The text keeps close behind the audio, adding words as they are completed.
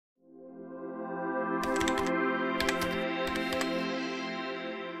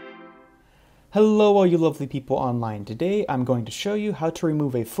Hello all you lovely people online. Today I'm going to show you how to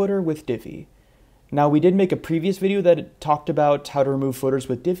remove a footer with Divi. Now we did make a previous video that talked about how to remove footers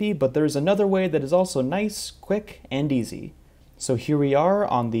with Divi, but there's another way that is also nice, quick, and easy. So here we are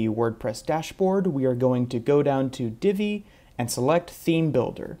on the WordPress dashboard. We are going to go down to Divi and select Theme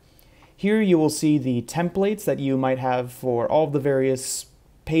Builder. Here you will see the templates that you might have for all of the various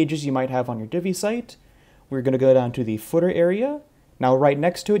pages you might have on your Divi site. We're going to go down to the footer area. Now right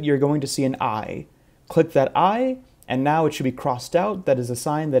next to it, you're going to see an eye. Click that eye, and now it should be crossed out. That is a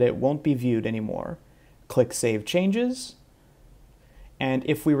sign that it won't be viewed anymore. Click Save Changes. And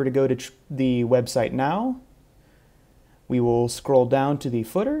if we were to go to the website now, we will scroll down to the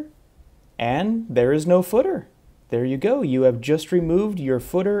footer, and there is no footer. There you go. You have just removed your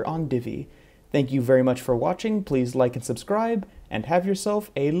footer on Divi. Thank you very much for watching. Please like and subscribe, and have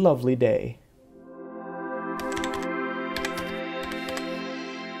yourself a lovely day.